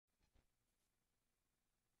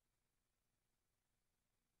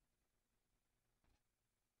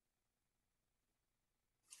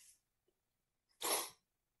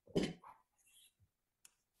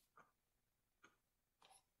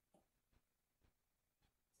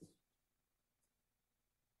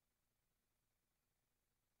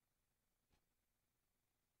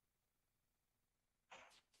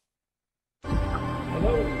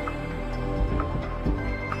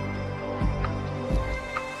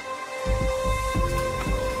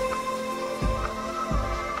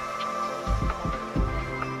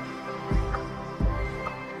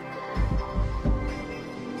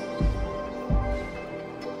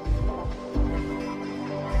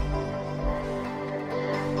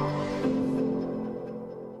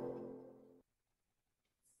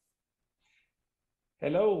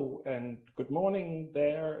Hello and good morning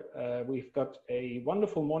there. We've got a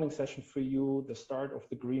wonderful morning session for you, the start of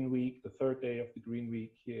the Green Week, the third day of the Green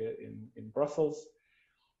Week here in Brussels.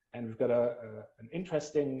 And we've got an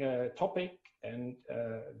interesting topic and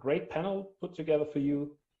a great panel put together for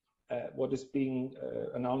you. What is being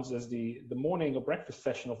announced as the morning or breakfast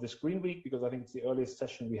session of this Green Week, because I think it's the earliest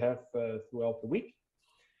session we have throughout the week.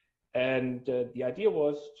 And the idea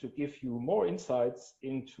was to give you more insights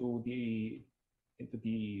into the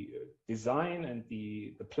design and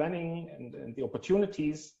the planning and the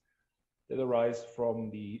opportunities that arise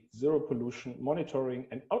from the Zero Pollution Monitoring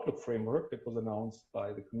and Outlook Framework that was announced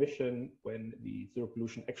by the Commission when the Zero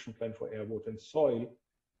Pollution Action Plan for Air, Water and Soil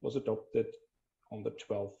was adopted on the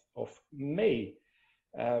 12th of May.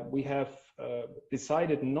 We have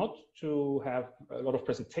decided not to have a lot of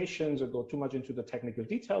presentations or go too much into the technical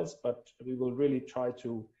details, but we will really try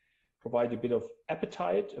to provide a bit of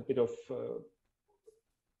appetite, a bit of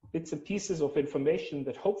bits and pieces of information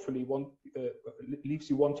that hopefully leaves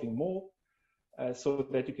you wanting more, so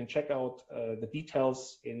that you can check out the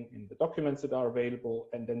details in the documents that are available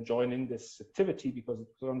and then join in this activity, because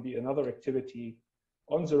it's going to be another activity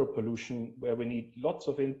on zero pollution where we need lots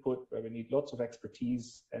of input, where we need lots of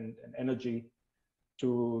expertise and energy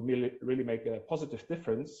to really make a positive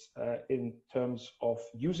difference in terms of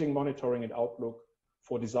using monitoring and outlook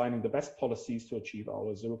for designing the best policies to achieve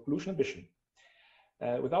our zero pollution ambition.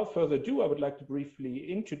 Without further ado, I would like to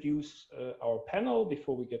briefly introduce our panel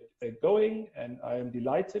before we get going. And I am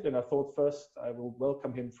delighted, and I thought first I will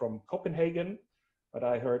welcome him from Copenhagen, but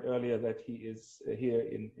I heard earlier that he is here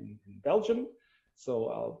in Belgium. So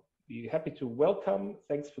I'll be happy to welcome,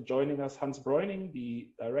 thanks for joining us, Hans Bruining, the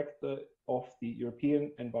Director of the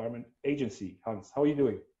European Environment Agency. Hans, how are you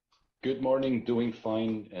doing? Good morning, doing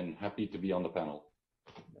fine and happy to be on the panel.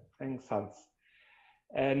 Thanks, Hans.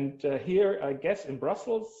 And here, I guess, in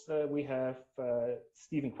Brussels, we have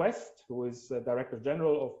Stephen Quest, who is Director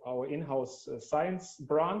General of our in-house science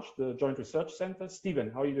branch, the Joint Research Center.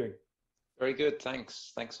 Stephen, how are you doing? Very good,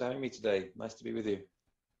 thanks. Thanks for having me today. Nice to be with you.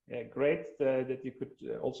 Yeah, great that you could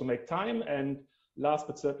also make time. And last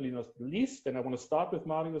but certainly not least, and I want to start with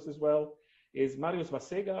Marius as well, is Marius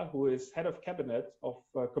Vacega, who is Head of Cabinet of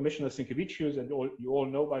Commissioner Sinkevicius. And you all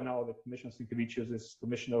know by now that Commissioner Sinkevicius is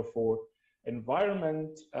Commissioner for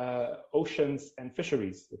Environment, Oceans and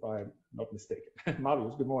Fisheries, if I'm not mistaken.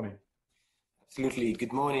 Marius, good morning. Absolutely.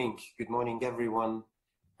 Good morning. Good morning, everyone.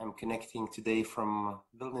 I'm connecting today from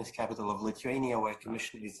Vilnius, capital of Lithuania, where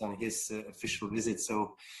Commissioner is on his official visit.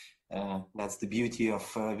 So that's the beauty of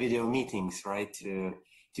video meetings, right?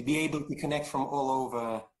 To be able to connect from all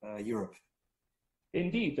over Europe.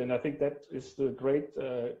 Indeed, and I think that is the great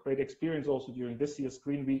experience also during this year's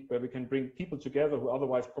Green Week, where we can bring people together who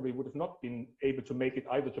otherwise probably would have not been able to make it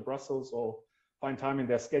either to Brussels or find time in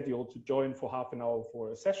their schedule to join for half an hour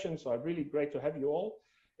for a session. So I'm really great to have you all.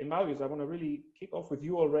 And Marius, I want to really kick off with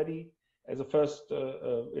you already as a first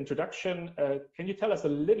introduction. Can you tell us a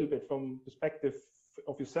little bit from perspective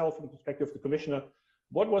of yourself, from the perspective of the Commissioner,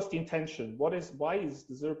 what was the intention? Why is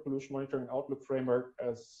the Zero Pollution Monitoring Outlook Framework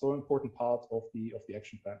a so important part of the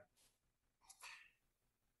action plan?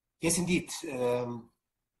 Yes, indeed. And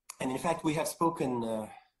in fact, we have spoken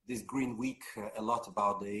this Green Week a lot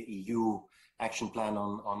about the EU action plan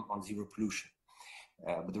on zero pollution.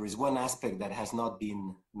 But there is one aspect that has not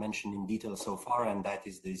been mentioned in detail so far, and that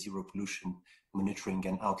is the Zero Pollution Monitoring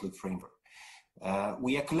and Outlook Framework.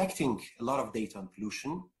 We are collecting a lot of data on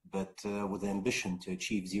pollution, but with the ambition to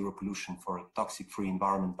achieve zero pollution for a toxic-free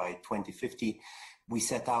environment by 2050, we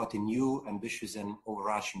set out a new, ambitious and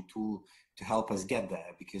overarching tool to help us get there,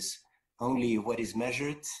 because only what is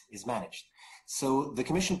measured is managed. So the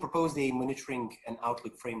Commission proposed a monitoring and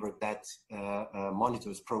outlook framework that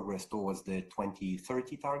monitors progress towards the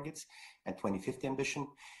 2030 targets and 2050 ambition,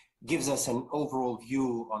 gives us an overall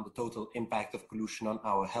view on the total impact of pollution on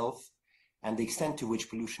our health and the extent to which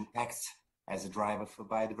pollution acts as a driver for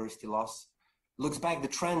biodiversity loss, looks back the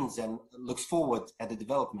trends and looks forward at the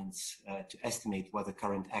developments to estimate whether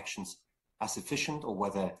current actions are sufficient or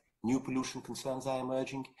whether new pollution concerns are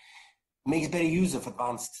emerging, makes better use of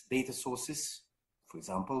advanced data sources, for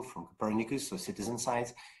example, from Copernicus or citizen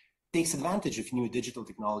science, takes advantage of new digital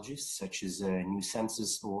technologies such as new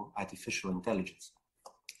sensors or artificial intelligence.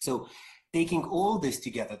 So taking all this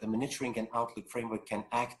together, the monitoring and outlook framework can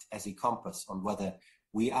act as a compass on whether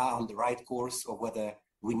we are on the right course or whether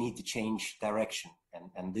we need to change direction.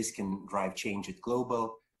 And this can drive change at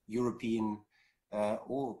global, European,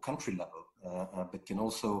 or country level. but can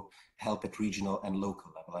also help at regional and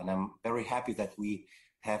local level. And I'm very happy that we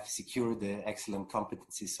have secured the excellent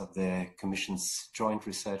competencies of the Commission's Joint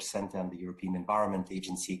Research Centre and the European Environment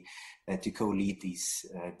Agency to co-lead these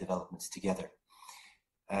developments together.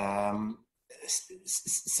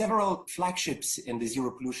 Several flagships in the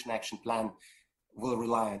Zero Pollution Action Plan will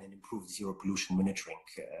rely on an improved zero pollution monitoring.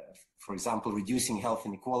 For example, reducing health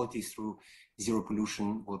inequalities through zero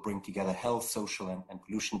pollution will bring together health, social, and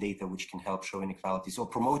pollution data, which can help show inequalities, or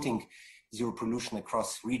promoting zero pollution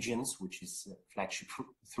across regions, which is flagship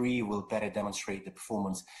 3, will better demonstrate the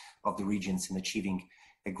performance of the regions in achieving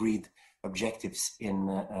agreed objectives in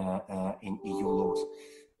EU laws.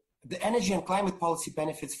 The energy and climate policy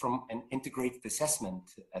benefits from an integrated assessment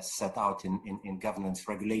as set out in governance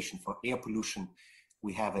regulation. For air pollution,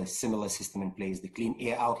 we have a similar system in place. The Clean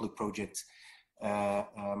Air Outlook project,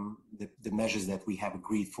 the measures that we have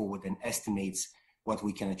agreed forward and estimates what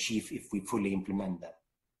we can achieve if we fully implement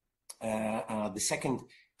them. The second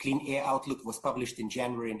Clean Air Outlook was published in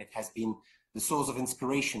January, and it has been the source of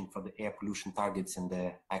inspiration for the air pollution targets in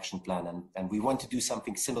the action plan. And we want to do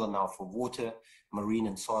something similar now for water, marine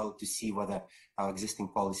and soil, to see whether our existing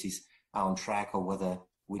policies are on track or whether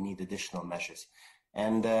we need additional measures.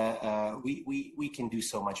 And we can do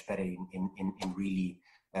so much better in really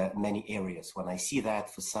many areas. When I see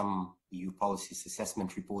that for some EU policies,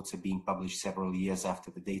 assessment reports are being published several years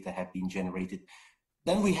after the data have been generated,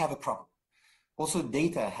 then we have a problem. Also,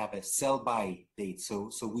 data have a sell-by date, so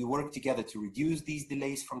we work together to reduce these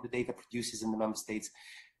delays from the data producers in the member states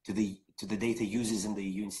to the data users in the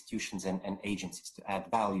EU institutions and agencies to add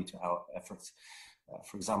value to our efforts.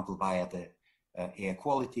 For example, via the Air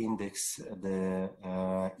Quality Index, the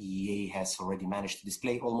EEA has already managed to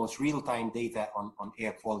display almost real-time data on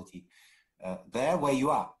air quality there where you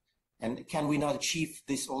are. And can we not achieve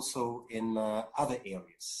this also in other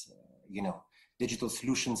areas? You know, digital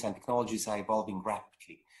solutions and technologies are evolving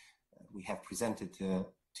rapidly. We have presented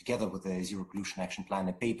together with the Zero Pollution Action Plan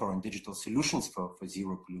a paper on digital solutions for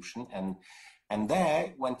zero pollution, and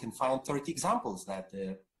there one can find 30 examples that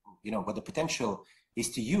you know, where the potential is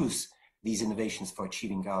to use these innovations for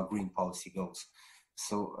achieving our green policy goals.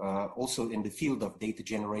 So also in the field of data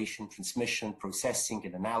generation, transmission, processing,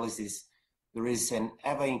 and analysis, there is an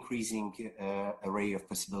ever-increasing array of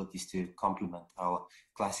possibilities to complement our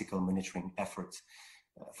classical monitoring efforts.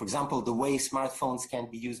 For example, the way smartphones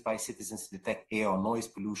can be used by citizens to detect air or noise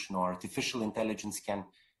pollution, or artificial intelligence can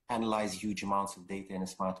analyze huge amounts of data in a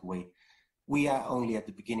smart way. We are only at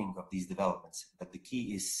the beginning of these developments, but the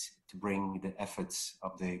key is to bring the efforts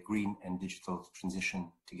of the green and digital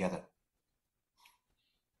transition together.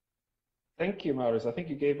 Thank you, Marius. I think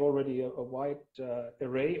you gave already a wide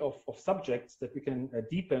array of subjects that we can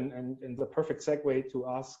deepen, and the perfect segue to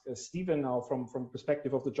ask Stephen now from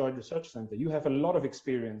perspective of the Joint Research Center. You have a lot of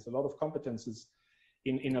experience, a lot of competences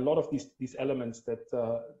in a lot of these elements that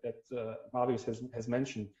Marius has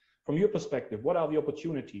mentioned. From your perspective, what are the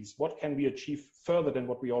opportunities? What can we achieve further than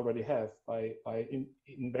what we already have by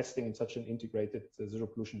investing in such an integrated zero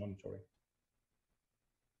pollution monitoring?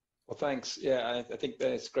 Well, thanks. Yeah, I think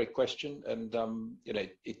that's a great question, and you know,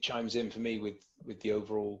 it chimes in for me with the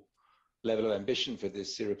overall level of ambition for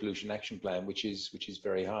this Zero Pollution Action Plan, which is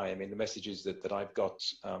very high. I mean, the messages that I've got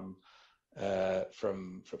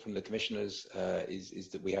from the commissioners is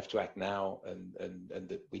that we have to act now, and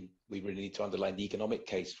that we really need to underline the economic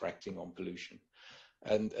case for acting on pollution.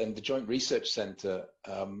 And the Joint Research Centre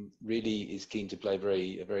really is keen to play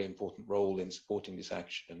a very important role in supporting this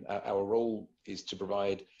action. Our role is to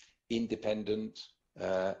provide independent,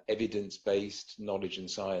 evidence-based knowledge and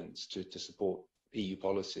science to support EU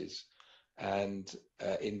policies. And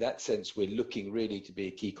in that sense, we're looking really to be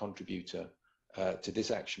a key contributor to this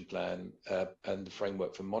action plan and the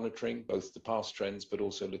framework for monitoring both the past trends, but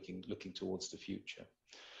also looking towards the future.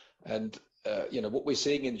 And you know, what we're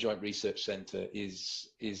seeing in the Joint Research Centre is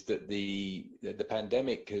that the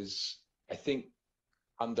pandemic has, I think,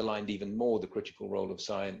 underlined even more the critical role of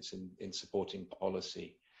science in supporting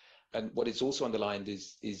policy. And what it's also underlined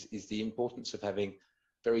is the importance of having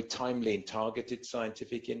very timely and targeted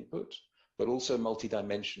scientific input, but also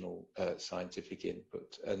multidimensional scientific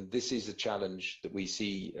input. And this is a challenge that we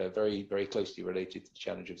see very, very closely related to the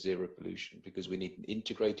challenge of zero pollution, because we need an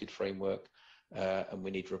integrated framework and we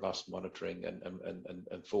need robust monitoring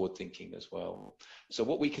and forward thinking as well. So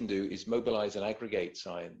what we can do is mobilize and aggregate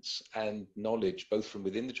science and knowledge, both from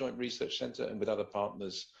within the Joint Research Centre and with other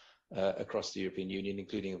partners across the European Union,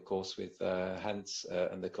 including, of course, with Hans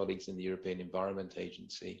and the colleagues in the European Environment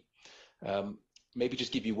Agency. maybe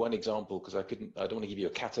just give you one example, because I don't want to give you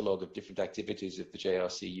a catalogue of different activities of the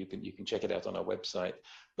JRC. You can check it out on our website.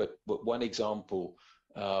 But one example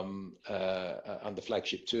on the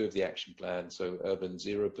flagship 2 of the action plan, so urban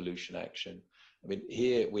zero pollution action. I mean,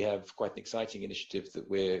 here we have quite an exciting initiative that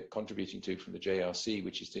we're contributing to from the JRC,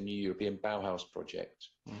 which is the new European Bauhaus project.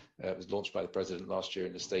 It was launched by the President last year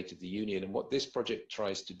in the State of the Union. And what this project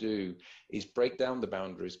tries to do is break down the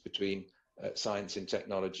boundaries between science and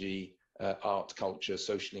technology, art, culture,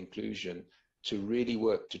 social inclusion, to really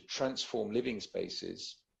work to transform living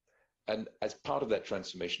spaces. And as part of that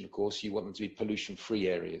transformation, of course, you want them to be pollution-free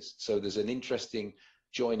areas. So there's an interesting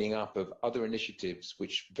joining up of other initiatives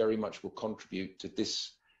which very much will contribute to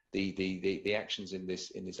this, the actions in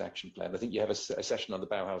this action plan. I think you have a session on the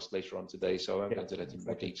Bauhaus later on today, so I won't go into that in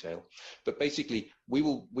more detail. But basically, we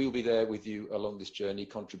will be there with you along this journey,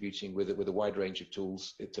 contributing with a wide range of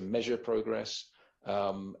tools to measure progress,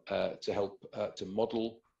 to help to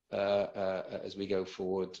model as we go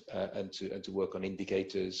forward, and to work on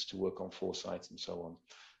indicators, to work on foresight, and so on.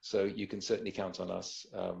 So you can certainly count on us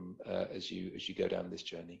as you go down this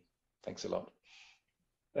journey. Thanks a lot.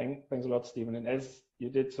 Thanks a lot, Stephen. And as you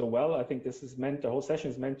did so well, I think this is meant, the whole session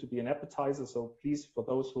is meant to be an appetizer. So please, for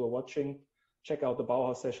those who are watching, check out the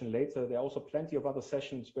Bauhaus session later. There are also plenty of other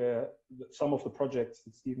sessions where some of the projects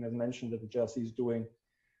that Stephen has mentioned that the JRC is doing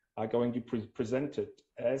are going to be presented,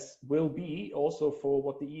 as will be also for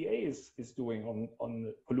what the EA is doing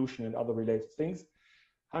on pollution and other related things.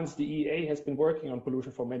 Hans, the EA has been working on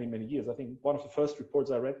pollution for many, many years. I think one of the first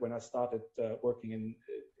reports I read when I started working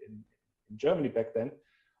in Germany back then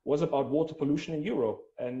was about water pollution in Europe.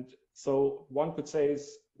 And so one could say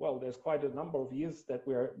is, well, there's quite a number of years that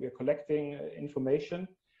we're collecting information,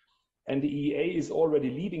 and the EA is already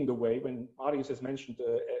leading the way. When Marius has mentioned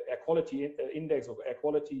the air quality index of air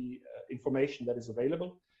quality information that is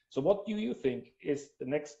available. So what do you think is the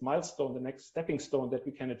next milestone, the next stepping stone that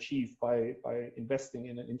we can achieve by investing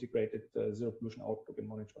in an integrated zero pollution outlook and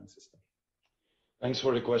monitoring system? Thanks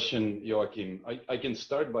for the question, Joachim. I can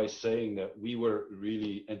start by saying that we were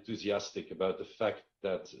really enthusiastic about the fact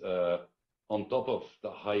that on top of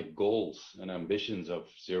the high goals and ambitions of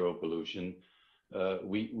zero pollution,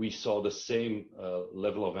 we saw the same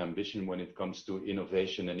level of ambition when it comes to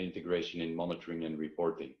innovation and integration in monitoring and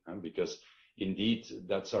reporting, because indeed,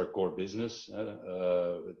 that's our core business,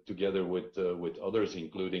 together with others,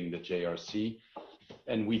 including the JRC.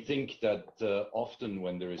 And we think that often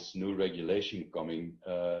when there is new regulation coming,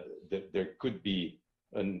 that there could be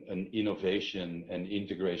an innovation and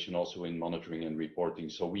integration also in monitoring and reporting.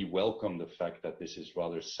 So we welcome the fact that this is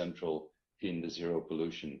rather central in the zero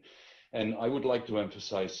pollution. And I would like to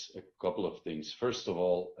emphasize a couple of things. First of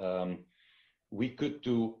all, we could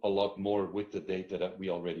do a lot more with the data that we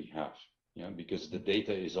already have. Yeah, because the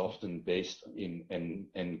data is often based in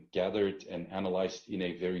and gathered and analyzed in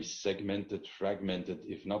a very segmented, fragmented,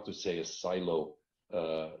 if not to say a silo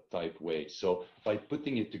type way. So by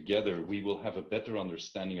putting it together, we will have a better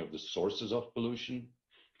understanding of the sources of pollution,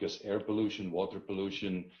 because air pollution, water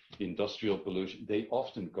pollution, industrial pollution, they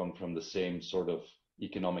often come from the same sort of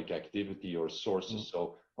economic activity or sources.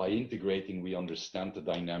 So by integrating, we understand the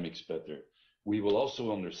dynamics better. We will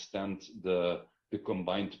also understand the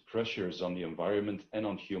combined pressures on the environment and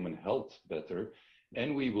on human health better,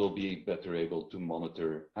 and we will be better able to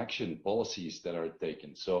monitor action policies that are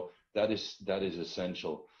taken. So that is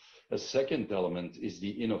essential. A second element is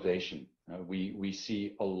the innovation. We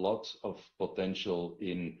see a lot of potential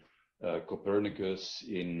in Copernicus,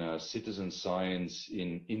 in citizen science,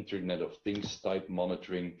 in Internet of Things type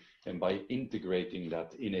monitoring, and by integrating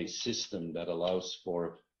that in a system that allows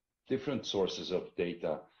for different sources of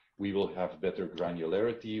data, we will have better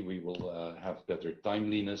granularity, we will have better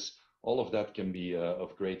timeliness. All of that can be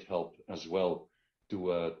of great help as well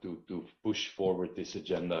to push forward this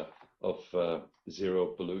agenda of zero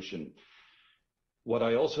pollution. What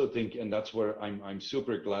I also think, and that's where I'm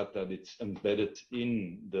super glad that it's embedded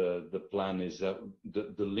in the plan, is that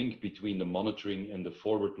the link between the monitoring and the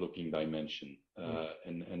forward-looking dimension.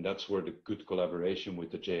 And that's where the good collaboration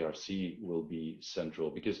with the JRC will be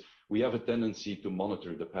central, because we have a tendency to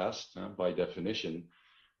monitor the past by definition.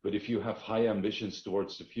 But if you have high ambitions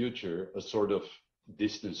towards the future, a sort of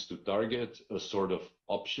distance to target, a sort of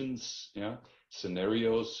options,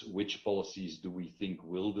 scenarios, which policies do we think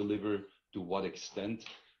will deliver, to what extent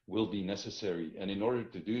will be necessary. And in order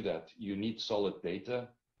to do that, you need solid data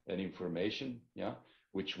and information,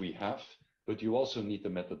 which we have, but you also need the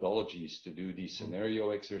methodologies to do these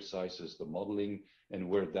scenario exercises, the modeling, and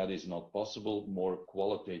where that is not possible, more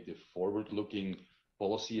qualitative forward-looking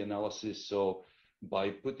policy analysis. So by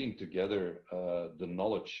putting together the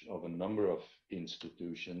knowledge of a number of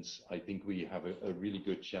institutions, I think we have a really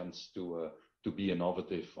good chance to be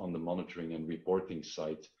innovative on the monitoring and reporting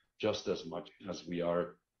side, just as much as we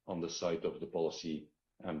are on the side of the policy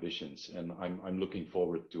ambitions. And I'm looking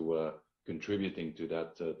forward to contributing to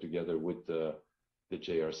that together with the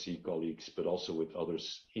JRC colleagues, but also with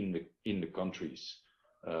others in the countries,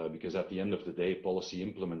 because at the end of the day, policy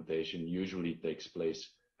implementation usually takes place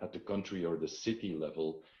at the country or the city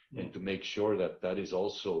level, and to make sure that that is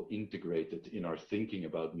also integrated in our thinking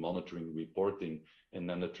about monitoring, reporting, and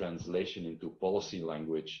then the translation into policy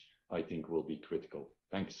language, I think will be critical.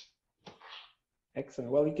 Thanks. Excellent.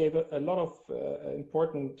 Well, you gave a lot of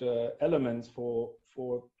important elements for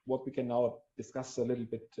what we can now discuss a little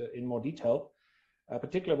bit in more detail.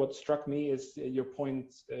 Particularly what struck me is your point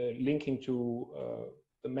linking to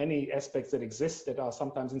the many aspects that exist that are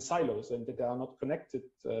sometimes in silos and that are not connected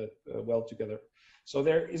well together. So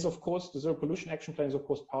there is, of course, the Zero Pollution Action Plan is, of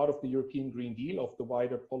course, part of the European Green Deal, of the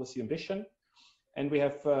wider policy ambition. And we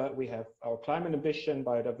have our climate ambition,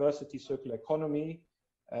 biodiversity, circular economy.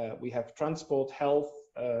 We have transport, health,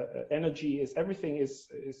 energy. Everything is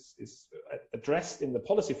addressed in the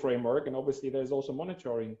policy framework, and obviously there is also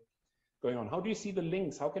monitoring going on. How do you see the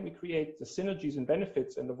links? How can we create the synergies and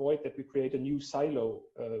benefits and avoid that we create a new silo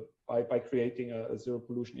by creating a zero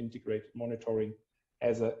pollution integrated monitoring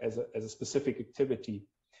as a specific activity?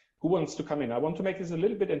 Who wants to come in? I want to make this a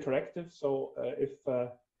little bit interactive. So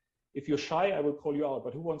if you're shy, I will call you out.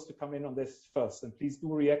 But who wants to come in on this first? And please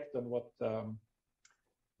do react on what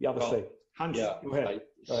the others say. Hans, yeah, go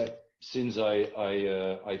ahead. Since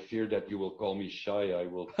I fear that you will call me shy, I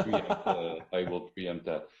will preempt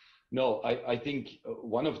that. No, I think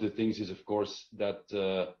one of the things is, of course, that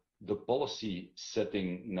the policy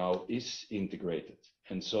setting now is integrated.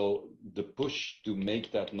 And so the push to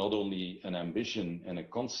make that not only an ambition and a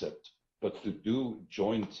concept, but to do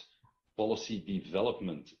joint policy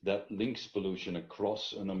development that links pollution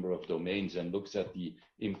across a number of domains and looks at the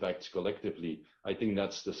impacts collectively, I think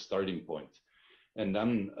that's the starting point. And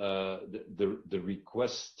then the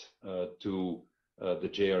request to the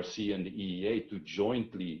JRC and the EEA to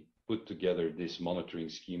jointly put together this monitoring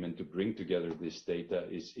scheme and to bring together this data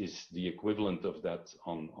is the equivalent of that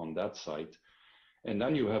on that side. And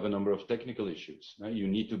then you have a number of technical issues. Now you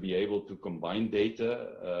need to be able to combine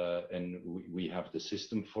data, and we have the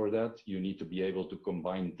system for that. You need to be able to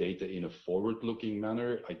combine data in a forward-looking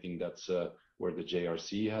manner. I think that's where the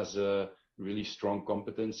JRC has really strong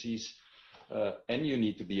competencies. And you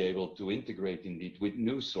need to be able to integrate indeed with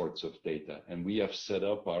new sorts of data. And we have set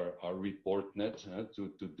up our report net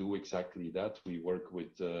to do exactly that. We work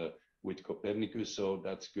with Copernicus, so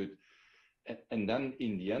that's good. And then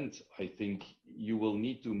in the end, I think you will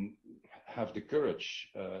need to have the courage,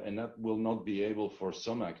 and that will not be able for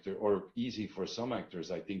some actor or easy for some actors,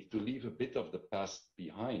 I think, to leave a bit of the past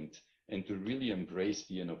behind and to really embrace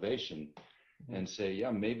the innovation. And say,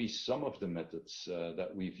 yeah, maybe some of the methods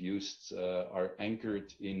that we've used are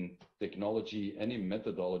anchored in technology and in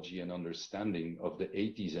methodology and understanding of the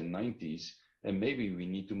 80s and 90s. And maybe we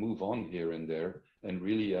need to move on here and there and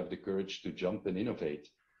really have the courage to jump and innovate.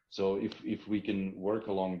 So if we can work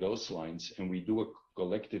along those lines and we do it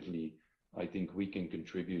collectively, I think we can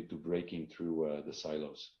contribute to breaking through the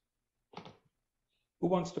silos. Who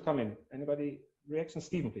wants to come in? Anybody? Reaction?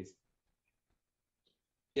 Stephen, please.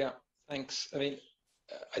 Yeah. Thanks. I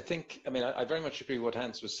mean, I very much agree with what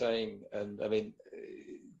Hans was saying. And I mean,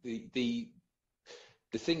 the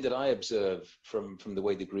thing that I observe from the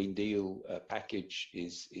way the Green Deal package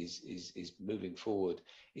is moving forward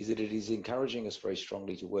is that it is encouraging us very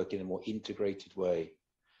strongly to work in a more integrated way.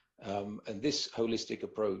 And this holistic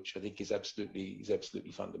approach, I think, is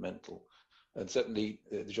absolutely fundamental. And certainly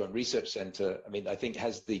the Joint Research Centre, I mean, I think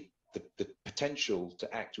has the potential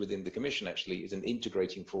to act within the Commission actually is an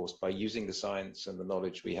integrating force by using the science and the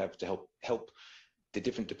knowledge we have to help the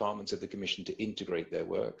different departments of the Commission to integrate their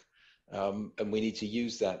work. And we need to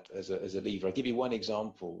use that as a lever. I'll give you one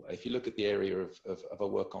example. If you look at the area of our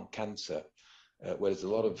work on cancer, where there's a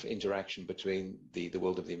lot of interaction between the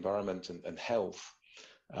world of the environment and health,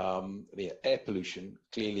 air pollution,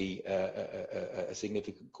 clearly a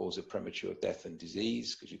significant cause of premature death and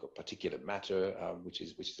disease, because you've got particulate matter, which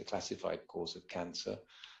is a classified cause of cancer.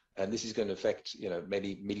 And this is going to affect,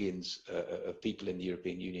 many millions of people in the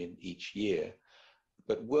European Union each year.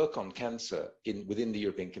 But work on cancer within the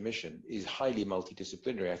European Commission is highly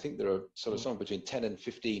multidisciplinary. I think there are sort of somewhere between 10 and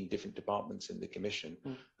 15 different departments in the Commission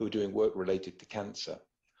who are doing work related to cancer.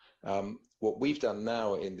 What we've done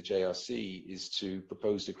now in the JRC is to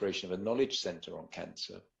propose the creation of a knowledge centre on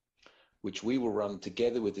cancer, which we will run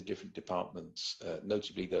together with the different departments,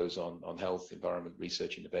 notably those on health, environment,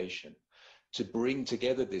 research, innovation, to bring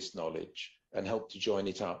together this knowledge and help to join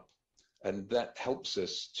it up. And that helps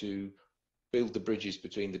us to build the bridges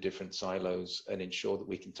between the different silos and ensure that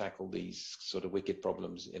we can tackle these sort of wicked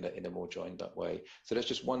problems in a more joined up way. So that's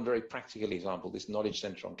just one very practical example, this Knowledge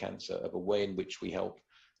Centre on Cancer, of a way in which we help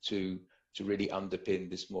to really underpin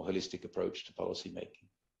this more holistic approach to policy making.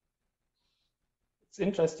 It's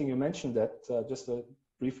interesting you mentioned that.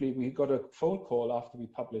 Briefly, we got a phone call after we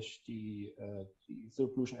published the Zero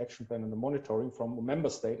Pollution Action Plan and the monitoring from a member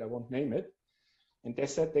state, I won't name it, and they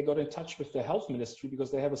said they got in touch with their health ministry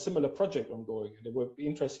because they have a similar project ongoing, and it would be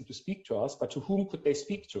interesting to speak to us, but to whom could they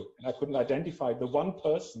speak to? And I couldn't identify the one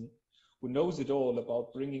person who knows it all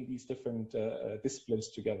about bringing these different disciplines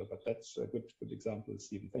together, but that's a good example,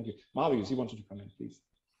 Stephen. Thank you. Marius, you wanted to come in, please.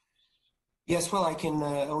 Yes, well, I can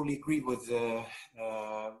only agree with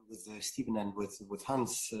Stephen and with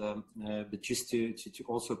Hans, but just to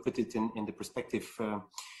also put it in the perspective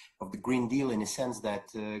of the Green Deal, in a sense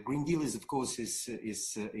that Green Deal is, of course,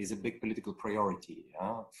 is a big political priority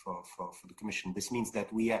for the Commission. This means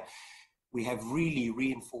that we have really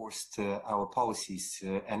reinforced our policies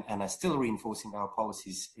and are still reinforcing our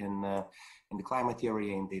policies in the climate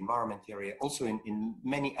area, in the environment area, also in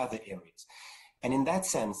many other areas. And in that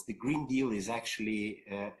sense, the Green Deal is actually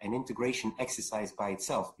an integration exercise by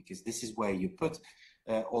itself, because this is where you put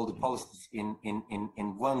all the policies in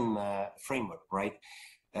one framework, right?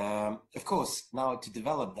 Of course, now to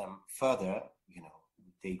develop them further, you know,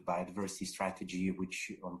 we take biodiversity strategy,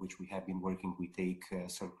 on which we have been working. We take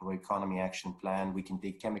circular economy action plan. We can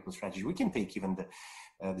take chemical strategy. We can take even the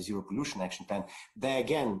zero pollution action plan. There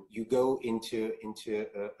again, you go into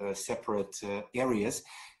separate areas.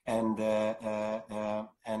 And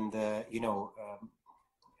you know,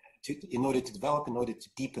 in order to develop, in order to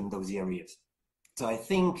deepen those areas. So I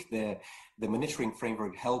think the monitoring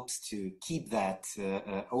framework helps to keep that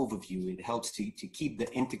overview. It helps to keep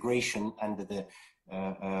the integration under the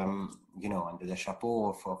you know, under the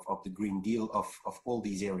chapeau of the Green Deal of all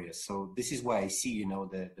these areas. So this is why I see, you know,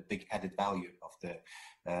 the big added value of the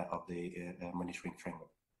monitoring framework.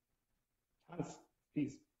 Hans,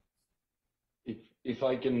 please. If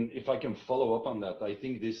I can follow up on that, I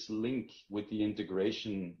think this link with the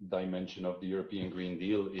integration dimension of the European Green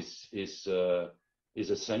Deal is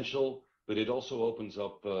essential, but it also opens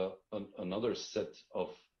up another set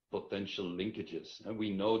of potential linkages. And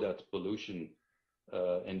we know that pollution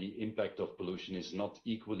and the impact of pollution is not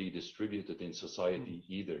equally distributed in society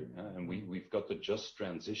either. And we've got the just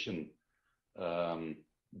transition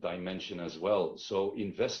dimension as well. So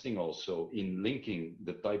investing also in linking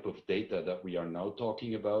the type of data that we are now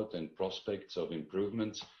talking about and prospects of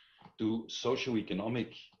improvements to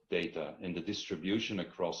socioeconomic data and the distribution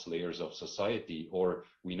across layers of society. Or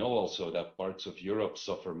we know also that parts of Europe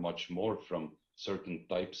suffer much more from certain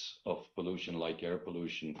types of pollution, like air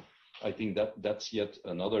pollution. I think that's yet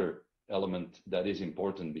another element that is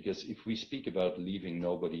important, because if we speak about leaving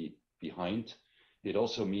nobody behind, it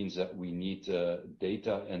also means that we need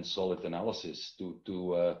data and solid analysis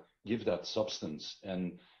to give that substance.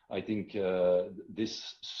 And I think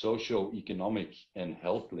this socio-economic and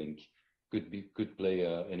health link could play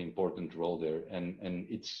an important role there. And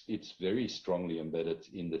it's very strongly embedded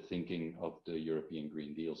in the thinking of the European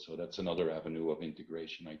Green Deal. So that's another avenue of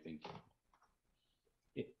integration, I think.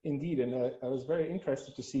 Indeed, and I was very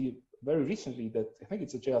interested to see very recently that I think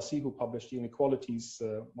it's a JRC who published the inequalities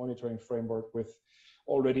monitoring framework, with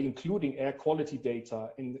already including air quality data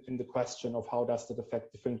in the question of how does that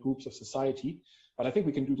affect different groups of society. But I think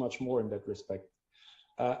we can do much more in that respect.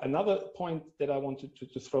 Another point that I wanted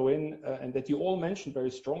to throw in, and that you all mentioned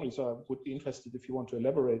very strongly, so I would be interested if you want to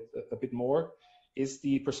elaborate a bit more, is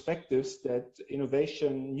the perspectives that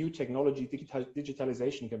innovation, new technology,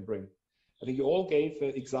 digitalization can bring. I think you all gave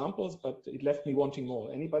examples, but it left me wanting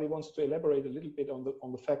more. Anybody wants to elaborate a little bit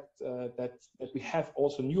on the fact that we have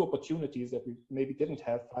also new opportunities that we maybe didn't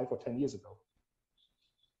have 5 or 10 years ago?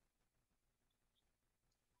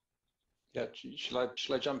 Yeah, shall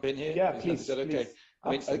I jump in here? Yeah, please. Is that okay? Please.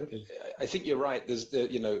 I mean, I think you're right.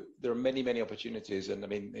 You know, there are many opportunities, and I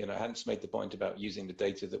mean, you know, Hans made the point about using the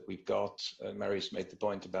data that we've got, and Marius made the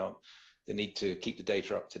point about the need to keep the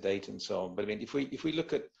data up to date and so on. But I mean, if we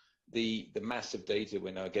look at the massive data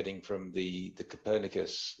we're now getting from the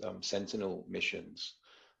Copernicus Sentinel missions,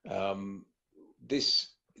 this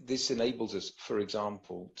enables us, for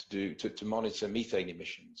example, to monitor methane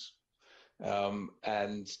emissions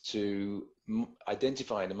and to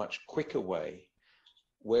identify in a much quicker way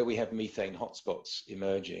where we have methane hotspots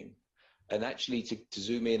emerging, and actually to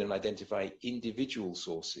zoom in and identify individual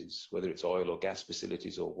sources, whether it's oil or gas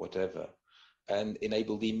facilities or whatever, and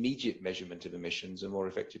enable the immediate measurement of emissions and more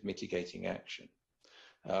effective mitigating action.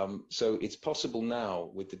 So it's possible now,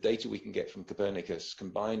 with the data we can get from Copernicus,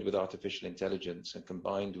 combined with artificial intelligence and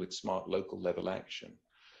combined with smart local level action,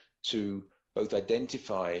 to both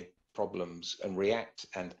identify problems and react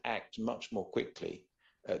and act much more quickly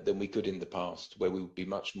than we could in the past, where we would be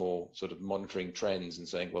much more sort of monitoring trends and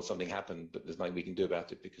saying, well, something happened, but there's nothing we can do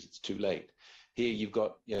about it because it's too late. Here you've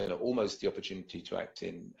got, you know, almost the opportunity to act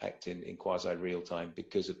in quasi real time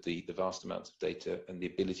because of the vast amounts of data and the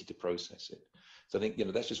ability to process it. So I think, you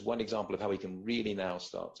know, that's just one example of how we can really now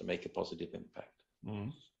start to make a positive impact.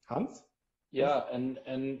 Hans? Yeah, and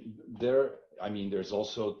there, I mean, there's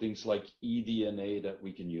also things like eDNA that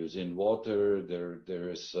we can use in water. There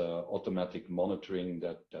is automatic monitoring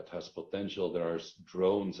that has potential. There are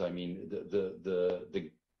drones. I mean,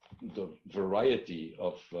 the variety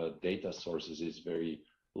of data sources is very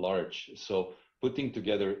large. So putting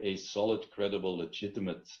together a solid, credible,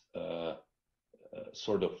 legitimate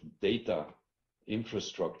sort of data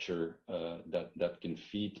infrastructure that can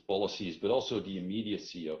feed policies, but also the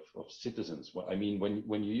immediacy of citizens. I mean,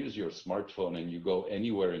 when you use your smartphone and you go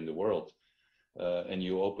anywhere in the world and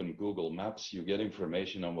you open Google Maps, you get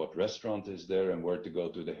information on what restaurant is there and where to go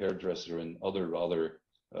to the hairdresser and other rather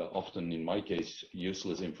often, in my case,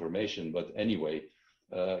 useless information. But anyway,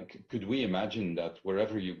 could we imagine that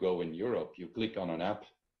wherever you go in Europe, you click on an app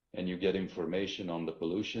and you get information on the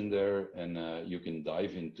pollution there, and you can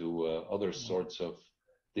dive into other sorts of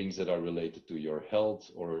things that are related to your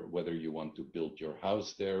health, or whether you want to build your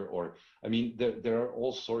house there, or, I mean, there are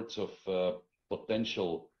all sorts of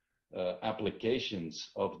potential applications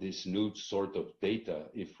of this new sort of data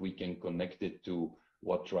if we can connect it to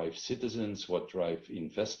what drives citizens, what drives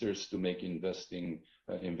investors to make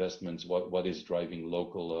investments, what is driving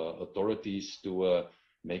local authorities to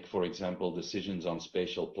make, for example, decisions on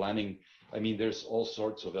spatial planning. I mean, there's all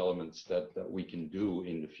sorts of elements that we can do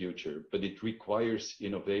in the future, but it requires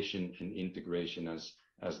innovation and integration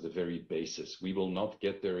as the very basis. We will not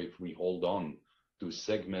get there if we hold on to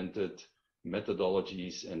segmented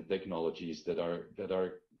methodologies and technologies that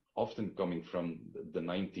are often coming from the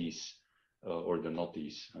 90s or the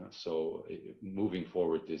noughties. So moving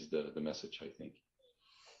forward is the message, I think.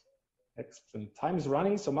 Excellent. Time is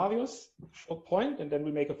running. So Marius, short point, and then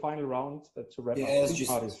we make a final round to wrap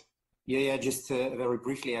up. Just very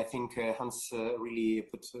briefly, I think Hans really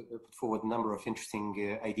put forward a number of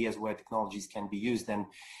interesting ideas where technologies can be used,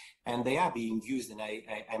 and they are being used. And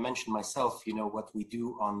I mentioned myself, you know, what we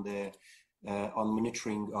do on the on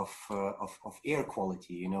monitoring of air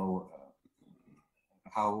quality. You know,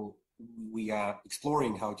 how we are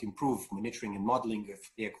exploring how to improve monitoring and modeling of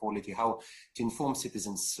air quality, how to inform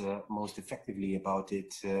citizens most effectively about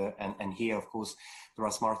it. And here, of course, there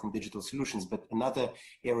are smart and digital solutions, but another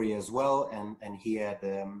area as well. And here,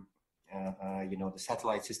 you know, the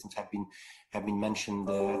satellite systems have been mentioned.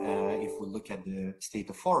 If we look at the state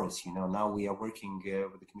of forests, you know, now we are working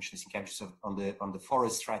with the commissioners in countries on the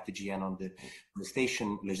forest strategy and on the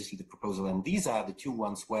forestation legislative proposal. And these are the two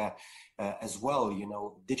ones where, as well, you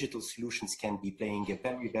know, digital solutions can be playing a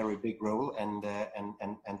very, very big role, and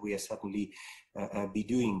we are certainly be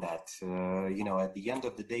doing that. You know, at the end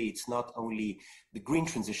of the day, it's not only the green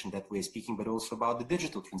transition that we're speaking, but also about the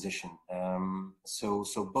digital transition.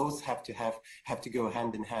 So both have to go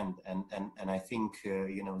hand in hand, and I think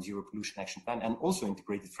you know, zero pollution action plan and also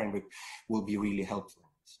integrated framework will be really helpful.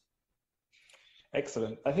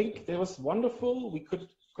 Excellent. I think it was wonderful. We could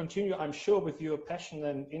continue, I'm sure, with your passion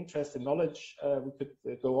and interest and knowledge. We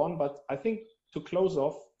could go on, but I think to close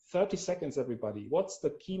off, 30 seconds, everybody. What's the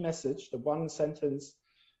key message, the one sentence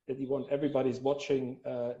that you want everybody's watching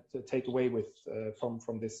to take away with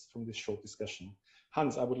from this short discussion?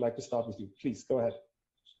 Hans, I would like to start with you. Please go ahead.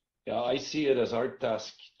 Yeah, I see it as our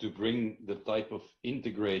task to bring the type of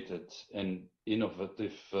integrated and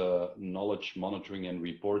innovative knowledge monitoring and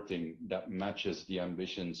reporting that matches the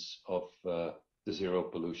ambitions of the zero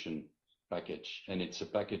pollution package. And it's a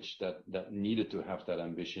package that needed to have that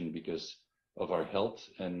ambition because of our health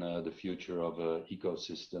and the future of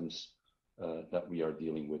ecosystems that we are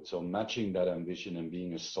dealing with. So matching that ambition and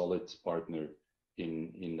being a solid partner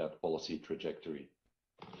in that policy trajectory.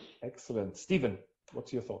 Excellent. Stephen,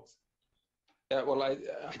 what's your thoughts? Yeah, well,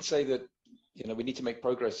 I'd say that, you know, we need to make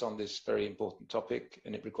progress on this very important topic,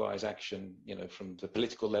 and it requires action, you know, from the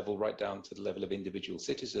political level right down to the level of individual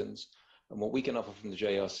citizens. And what we can offer from the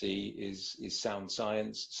JRC is sound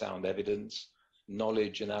science, sound evidence,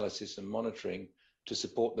 knowledge, analysis, and monitoring to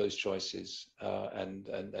support those choices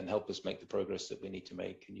and help us make the progress that we need to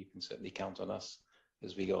make. And you can certainly count on us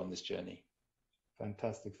as we go on this journey.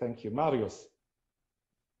 Fantastic. Thank you. Marius,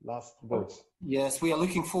 last words. Yes, we are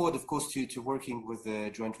looking forward, of course, to working with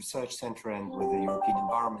the Joint Research Center and with the European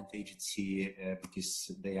Environment Agency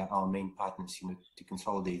because they are our main partners, to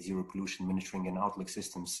consolidate zero pollution monitoring and outlook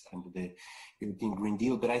systems under the European Green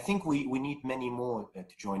Deal. But I think we need many more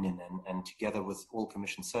to join in, and together with all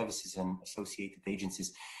Commission services and associated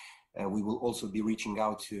agencies, we will also be reaching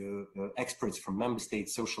out to experts from member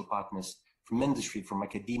states, social partners, from industry, from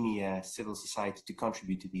academia, civil society to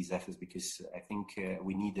contribute to these efforts, because I think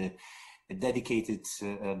we need a dedicated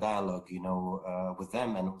dialogue, with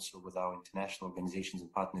them and also with our international organizations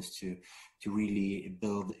and partners to really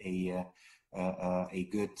build a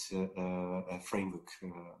good framework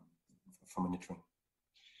for monitoring.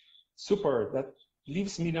 Super. That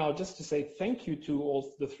leaves me now just to say thank you to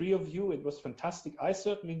all the three of you. It was fantastic. I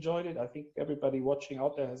certainly enjoyed it. I think everybody watching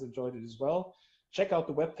out there has enjoyed it as well. Check out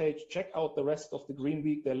the webpage, check out the rest of the Green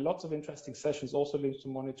Week. There are lots of interesting sessions also linked to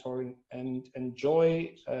monitoring, and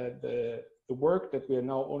enjoy the work that we are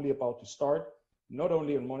now only about to start, not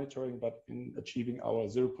only in monitoring, but in achieving our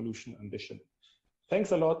zero pollution ambition.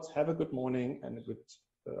 Thanks a lot. Have a good morning and a good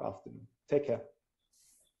afternoon. Take care.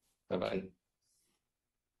 Bye-bye.